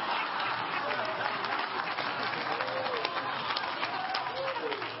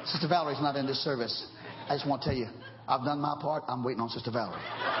 Sister Valerie's not in this service. I just want to tell you, I've done my part. I'm waiting on Sister Valerie.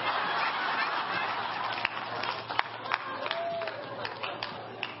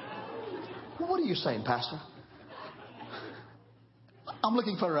 Well, what are you saying, Pastor? I'm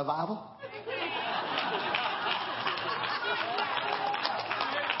looking for a revival.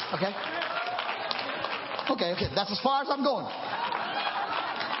 Okay. That's as far as I'm going.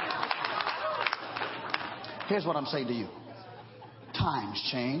 Here's what I'm saying to you. Times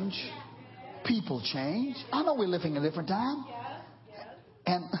change. People change. I know we're living in a different time.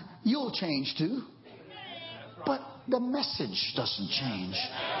 And you'll change too. But the message doesn't change.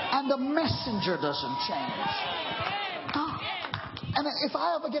 And the messenger doesn't change. And if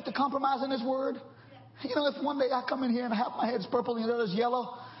I ever get to compromise in His Word, you know, if one day I come in here and half my head's purple and the other's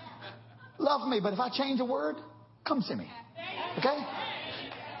yellow, love me. But if I change a word, come see me. Okay?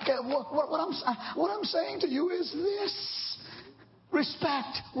 Okay. What I'm saying to you is this: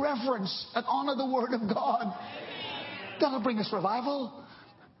 respect, reverence, and honor the Word of God. That'll bring us revival.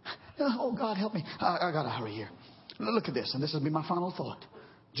 Oh, God, help me. I got to hurry here. Look at this, and this will be my final thought.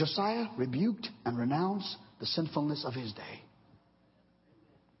 Josiah rebuked and renounced the sinfulness of his day.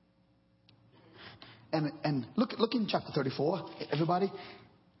 And look in chapter 34, everybody,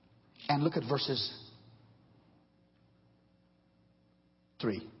 and look at verses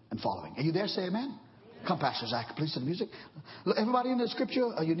 3 and following. Are you there? Say amen. Come, Pastor Zach, please, to the music. Look, everybody in the scripture,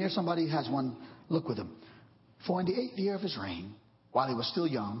 are you near somebody who has one? Look with him. For in the 8th year of his reign, while he was still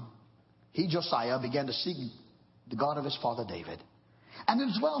young, he, Josiah, began to seek the God of his father David. And in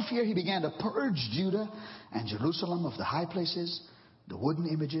his 12th year, he began to purge Judah and Jerusalem of the high places, the wooden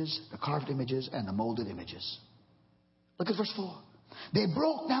images, the carved images, and the molded images. Look at verse 4. They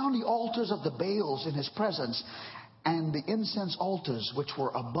broke down the altars of the Baals in his presence, and the incense altars which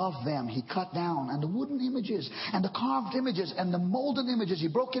were above them he cut down, and the wooden images, and the carved images, and the molded images he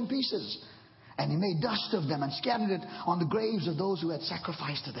broke in pieces. And he made dust of them and scattered it on the graves of those who had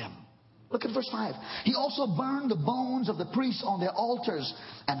sacrificed to them. Look at verse 5. He also burned the bones of the priests on their altars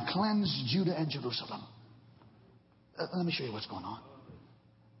and cleansed Judah and Jerusalem. Let me show you what's going on.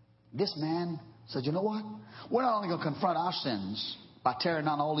 This man said, you know what? We're not only going to confront our sins by tearing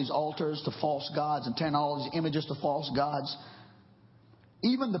down all these altars to false gods and tearing all these images to false gods.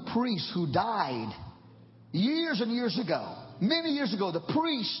 Even the priests who died years and years ago, many years ago, the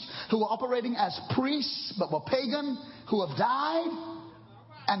priests who were operating as priests but were pagan, who have died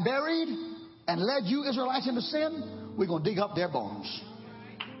and buried and led you Israelites into sin, we're going to dig up their bones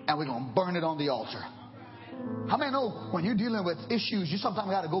and we're going to burn it on the altar. How many know when you're dealing with issues, you sometimes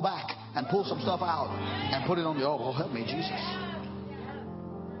got to go back and pull some stuff out and put it on the altar? Oh, help me, Jesus.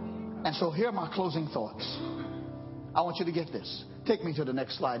 And so here are my closing thoughts. I want you to get this. Take me to the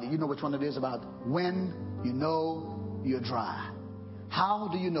next slide. You know which one it is, about when you know you're dry. How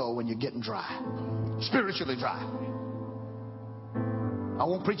do you know when you're getting dry? Spiritually dry. I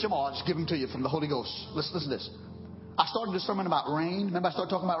won't preach them all. I'll just give them to you from the Holy Ghost. Listen to this. I started this sermon about rain. Remember I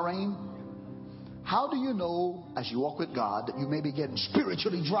started talking about rain? How do you know as you walk with God that you may be getting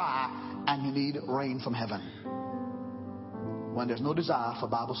spiritually dry and you need rain from heaven? When there's no desire for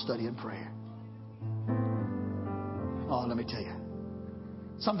Bible study and prayer. Oh, let me tell you.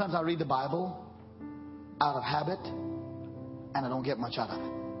 Sometimes I read the Bible out of habit and I don't get much out of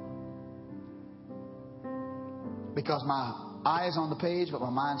it. Because my eyes on the page, but my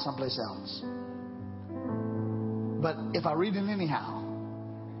mind someplace else. But if I read it anyhow,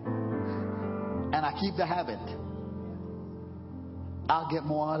 and I keep the habit, I'll get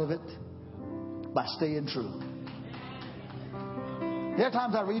more out of it by staying true. There are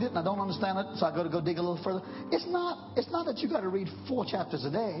times I read it and I don't understand it, so I got to go dig a little further. It's not that you got to read 4 chapters a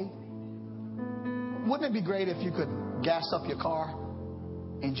day. Wouldn't it be great if you could gas up your car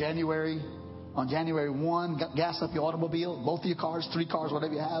in January? On January 1, gas up your automobile, both of your cars, 3 cars,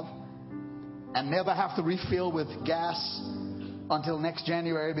 whatever you have, and never have to refill with gas until next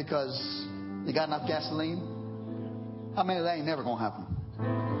January because you got enough gasoline? How many of that ain't never going to happen?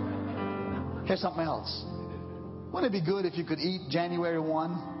 Here's something else. Wouldn't it be good if you could eat January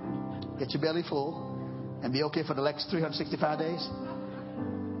 1, get your belly full, and be okay for the next 365 days?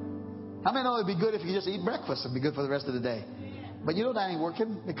 How many know it'd be good if you just eat breakfast and be good for the rest of the day? But you know that ain't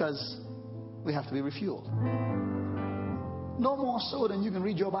working because we have to be refueled. No more so than you can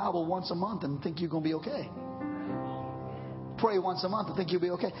read your Bible once a month and think you're going to be okay. Pray once a month and think you'll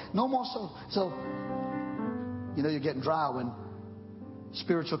be okay. No more so. So, you know you're getting dry when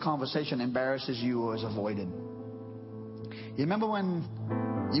spiritual conversation embarrasses you or is avoided. You remember when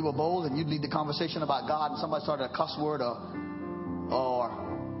you were bold and you'd lead the conversation about God and somebody started a cuss word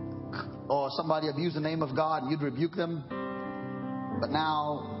or somebody abused the name of God and you'd rebuke them? But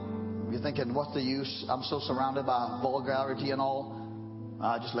now you're thinking, what's the use? I'm so surrounded by vulgarity and all.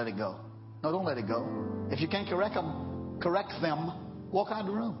 Just let it go. No, don't let it go. If you can't correct them, walk out of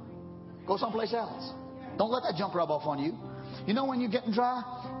the room. Go someplace else. Don't let that junk rub off on you. You know when you're getting dry?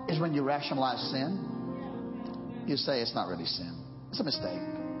 Is when you rationalize sin. You say it's not really sin. It's a mistake.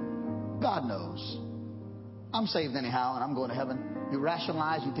 God knows. I'm saved anyhow and I'm going to heaven. You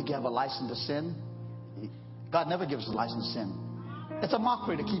rationalize, you think you have a license to sin. God never gives us a license to sin. It's a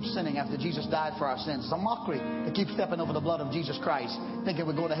mockery to keep sinning after Jesus died for our sins. It's a mockery to keep stepping over the blood of Jesus Christ, thinking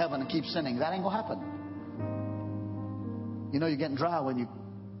we're going to heaven and keep sinning. That ain't going to happen. You know you're getting dry when you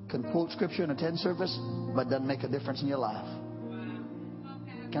can quote Scripture in a 10 service, but it doesn't make a difference in your life.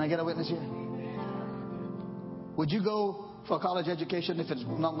 Can I get a witness here? Would you go for a college education if it's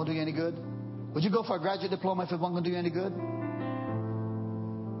not going to do you any good? Would you go for a graduate diploma if it wasn't going to do you any good?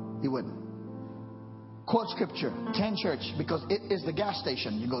 You wouldn't. Quote Scripture, attend church, because it is the gas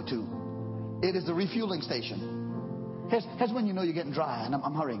station you go to. It is the refueling station. Here's when you know you're getting dry, and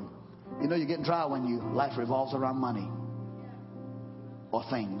I'm hurrying. You know you're getting dry when life revolves around money or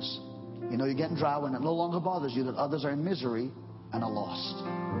things. You know you're getting dry when it no longer bothers you that others are in misery and are lost.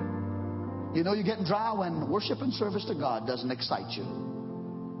 You know you're getting dry when worship and service to God doesn't excite you.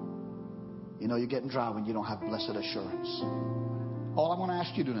 You know you're getting dry when you don't have blessed assurance. All I'm going to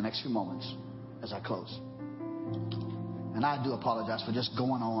ask you to do in the next few moments as I close. And I do apologize for just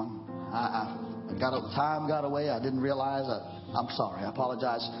going on. Time got away. I didn't realize. I'm sorry. I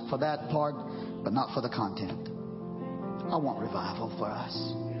apologize for that part, but not for the content. I want revival for us.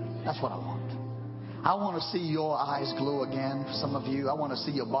 That's what I want. I want to see your eyes glow again for some of you. I want to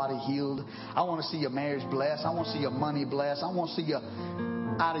see your body healed. I want to see your marriage blessed. I want to see your money blessed. I want to see you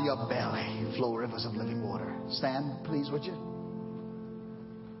out of your belly flow rivers of living water. Stand, please, would you?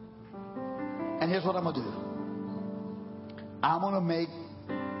 And here's what I'm going to do. I'm going to make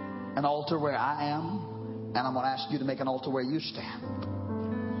an altar where I am, and I'm going to ask you to make an altar where you stand.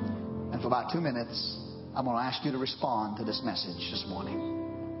 And for about 2 minutes, I'm going to ask you to respond to this message this morning.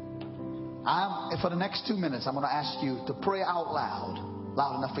 For the next 2 minutes, I'm going to ask you to pray out loud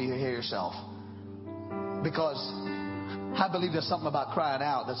enough for you to hear yourself. Because I believe there's something about crying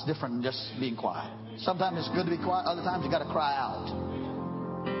out that's different than just being quiet. Sometimes it's good to be quiet. Other times you got to cry out.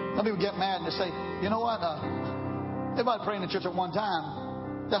 Some people get mad and they say, you know what? Everybody praying in church at one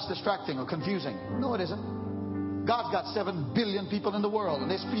time, that's distracting or confusing. No, it isn't. God's got 7 billion people in the world,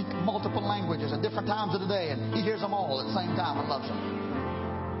 and they speak multiple languages at different times of the day, and He hears them all at the same time and loves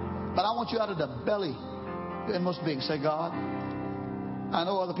them. But I want you out of the belly, your inmost being, say, God, I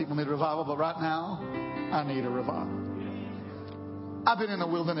know other people need a revival, but right now, I need a revival. I've been in the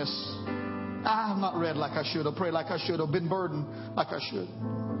wilderness. I have not read like I should, or prayed like I should, or been burdened like I should.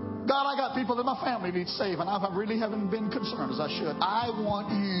 God, I got people in my family need saved, and I really haven't been concerned as I should. I want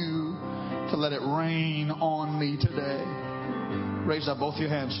you to let it rain on me today. Raise up both your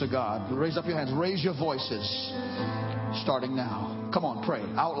hands to God. Raise up your hands. Raise your voices. Starting now. Come on, pray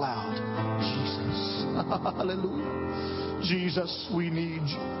out loud. Jesus. Hallelujah. Jesus, we need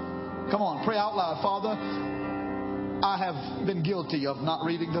you. Come on, pray out loud. Father, I have been guilty of not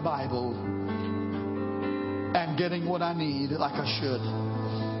reading the Bible and getting what I need like I should.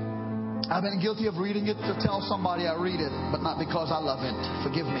 I've been guilty of reading it to tell somebody I read it, but not because I love it.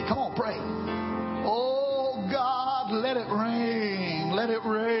 Forgive me. Come on, pray. Oh, God, let it rain. Let it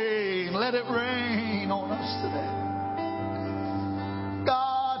rain. Let it rain on us today.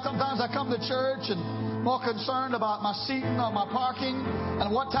 God, sometimes I come to church and more concerned about my seating or my parking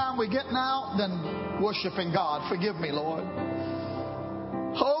and what time we're getting out than worshiping God. Forgive me, Lord.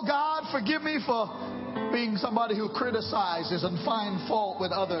 Oh, God, forgive me for being somebody who criticizes and finds fault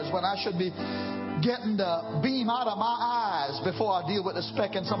with others when I should be getting the beam out of my eyes before I deal with the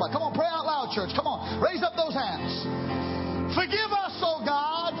speck in somebody. Come on, pray out loud, church. Come on, raise up those hands. Forgive us, oh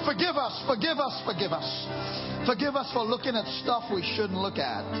God. Forgive us, forgive us, forgive us. Forgive us for looking at stuff we shouldn't look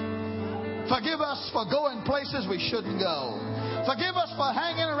at. Forgive us for going places we shouldn't go. Forgive us for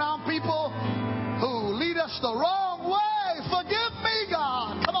hanging around people who lead us the wrong way. Forgive me,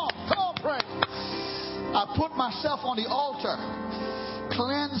 God. Come on, pray. I put myself on the altar.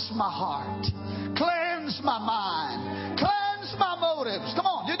 Cleanse my heart. Cleanse my mind. Cleanse my motives. Come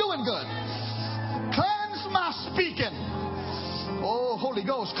on, you're doing good. Cleanse my speaking. Oh, Holy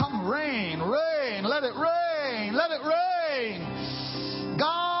Ghost, come rain, rain. Let it rain. Let it rain.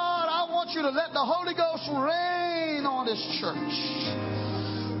 God, I want you to let the Holy Ghost rain on this church.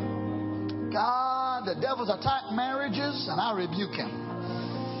 God, the devil's attacked marriages, and I rebuke him.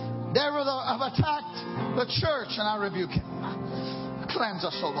 Devil have attacked the church, and I rebuke him. Cleanse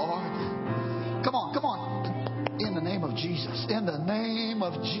us, oh Lord. Come on, come on. In the name of Jesus. In the name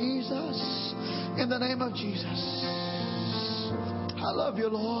of Jesus. In the name of Jesus. I love you,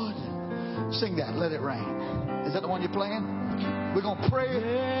 Lord. Sing that. Let it rain. Is that the one you're playing? We're going to pray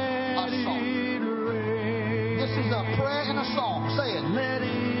a song. This is a prayer in a song. Say it. Let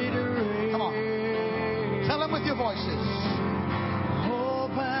it rain. Come on. Tell them with your voices.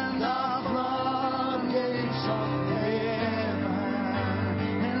 Open the floodgates of heaven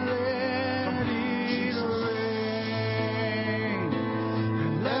and let it rain.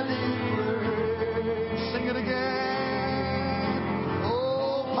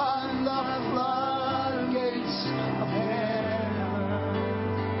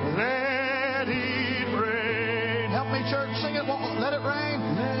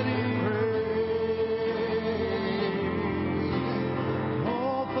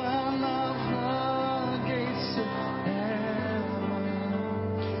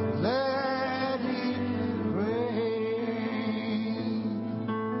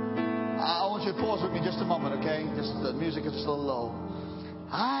 you pause with me just a moment, okay? Just the music is still low.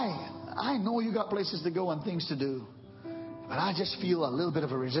 I know you got places to go and things to do, but I just feel a little bit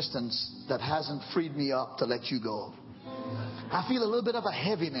of a resistance that hasn't freed me up to let you go. I feel a little bit of a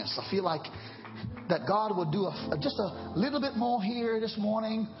heaviness. I feel like that God would do just a little bit more here this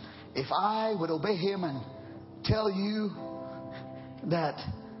morning if I would obey Him and tell you that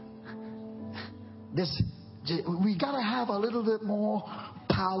we got to have a little bit more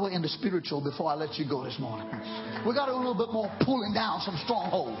power in the spiritual before I let you go this morning. We got a little bit more pulling down some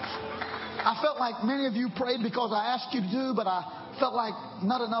strongholds. I felt like many of you prayed because I asked you to do, but I felt like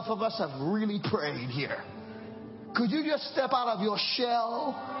not enough of us have really prayed here. Could you just step out of your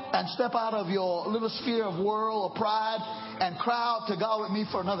shell and step out of your little sphere of world or pride and cry out to God with me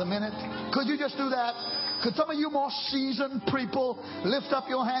for another minute? Could you just do that? Could some of you more seasoned people lift up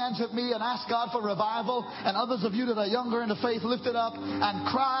your hands at me and ask God for revival? And others of you that are younger in the faith, lift it up and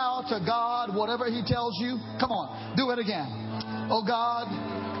cry out to God whatever He tells you. Come on, do it again. Oh God,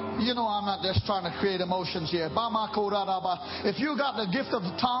 you know I'm not just trying to create emotions here. If you got the gift of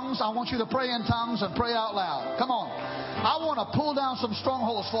tongues, I want you to pray in tongues and pray out loud. Come on. I want to pull down some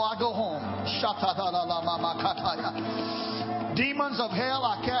strongholds before I go home. Demons of hell,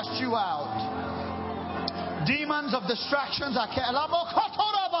 I cast you out. Demons of distractions, I cast.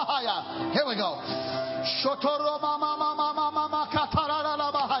 Here we go.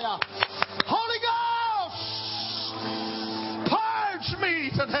 Holy Ghost, purge me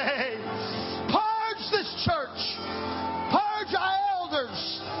today. Purge this church. Purge our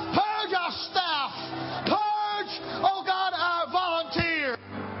elders. Purge our staff. Purge, oh God, our volunteers.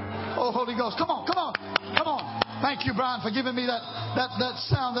 Oh, Holy Ghost, come on, come on, come on. Thank you, Brian, for giving me that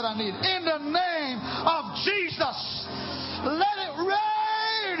sound that I need. In the name of Jesus, let it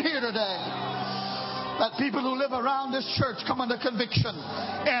rain here today. Let people who live around this church come under conviction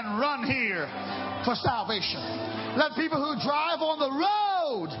and run here for salvation. Let people who drive on the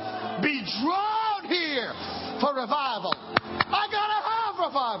road be drawn here for revival. I gotta have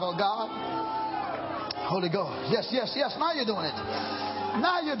revival, God. Holy Ghost. Yes, yes, yes. Now you're doing it.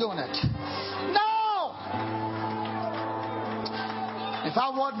 Now you're doing it. No! If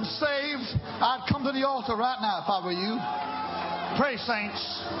I wasn't saved, I'd come to the altar right now if I were you. Pray, saints.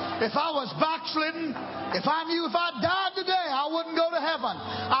 If I was backslidden, if I knew if I died today, I wouldn't go to heaven,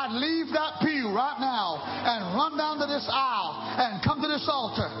 I'd leave that pew right now and run down to this aisle and come to this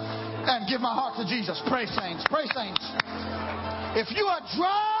altar and give my heart to Jesus. Pray, saints. Pray, saints. If you are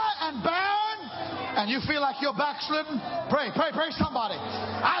dry and barren and you feel like you're backslidden, pray, pray, pray somebody.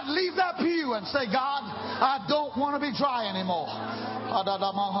 I'd leave that pew and say, God, I don't want to be dry anymore. Come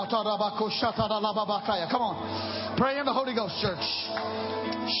on. Pray in the Holy Ghost, church.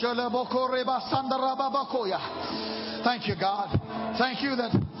 Thank you, God. Thank you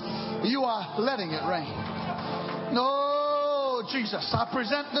that you are letting it rain. No, Jesus, I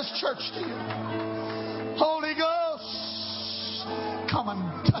present this church to you. Holy Ghost, come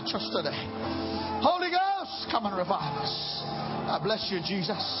and touch us today. Holy Ghost, come and revive us. I bless you,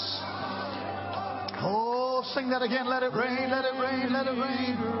 Jesus. Oh, sing that again. Let it rain, let it rain, let it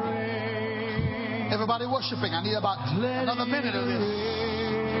rain. Everybody worshiping. I need about another minute of this.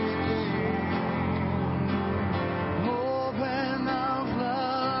 Open the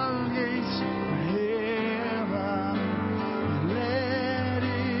floodgates of heaven. Let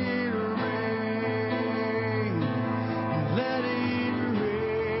it rain. Let it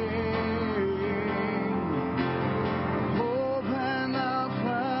rain. Open the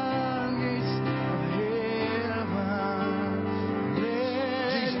floodgates of heaven.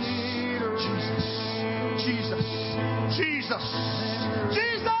 Let it rain. Jesus. Jesus.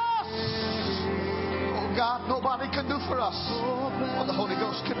 Jesus. Oh God, nobody can do for us what the Holy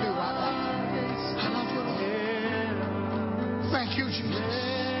Ghost can do right now. I love you, Lord. Thank you, Jesus.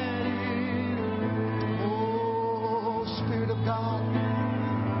 Oh, Spirit of God.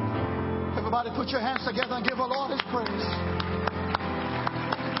 Everybody put your hands together and give the Lord His praise.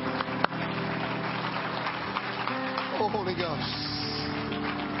 Oh, Holy Ghost.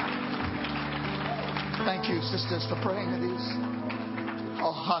 Thank you, sisters, for praying with these.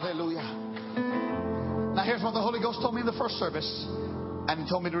 Oh, hallelujah. Now, here's what the Holy Ghost told me in the first service, and He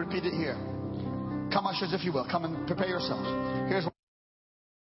told me to repeat it here. Come, ushers, if you will. Come and prepare yourselves. Here's what